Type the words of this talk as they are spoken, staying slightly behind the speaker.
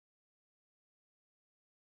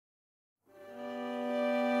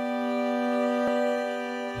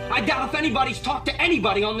I doubt if anybody's talked to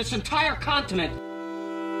anybody on this entire continent.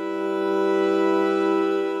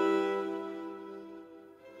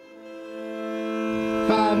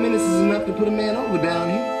 Five minutes is enough to put a man over down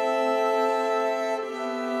here.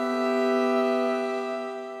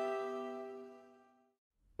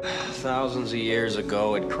 Thousands of years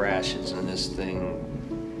ago, it crashes and this thing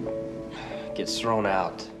gets thrown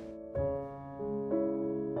out.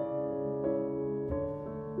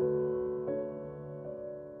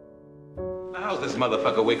 How's this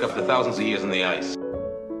motherfucker wake up to thousands of years in the ice?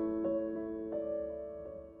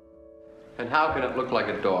 And how can it look like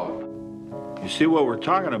a dog? You see, what we're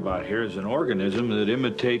talking about here is an organism that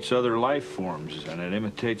imitates other life forms, and it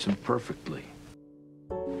imitates them perfectly.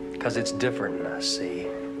 Because it's different, see?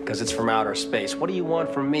 Because it's from outer space. What do you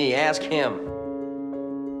want from me? Ask him.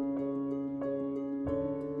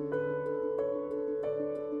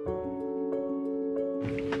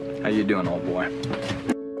 How you doing, old boy?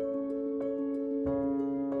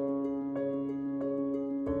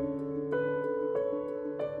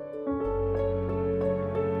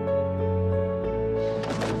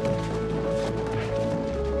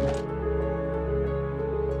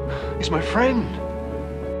 He's my friend.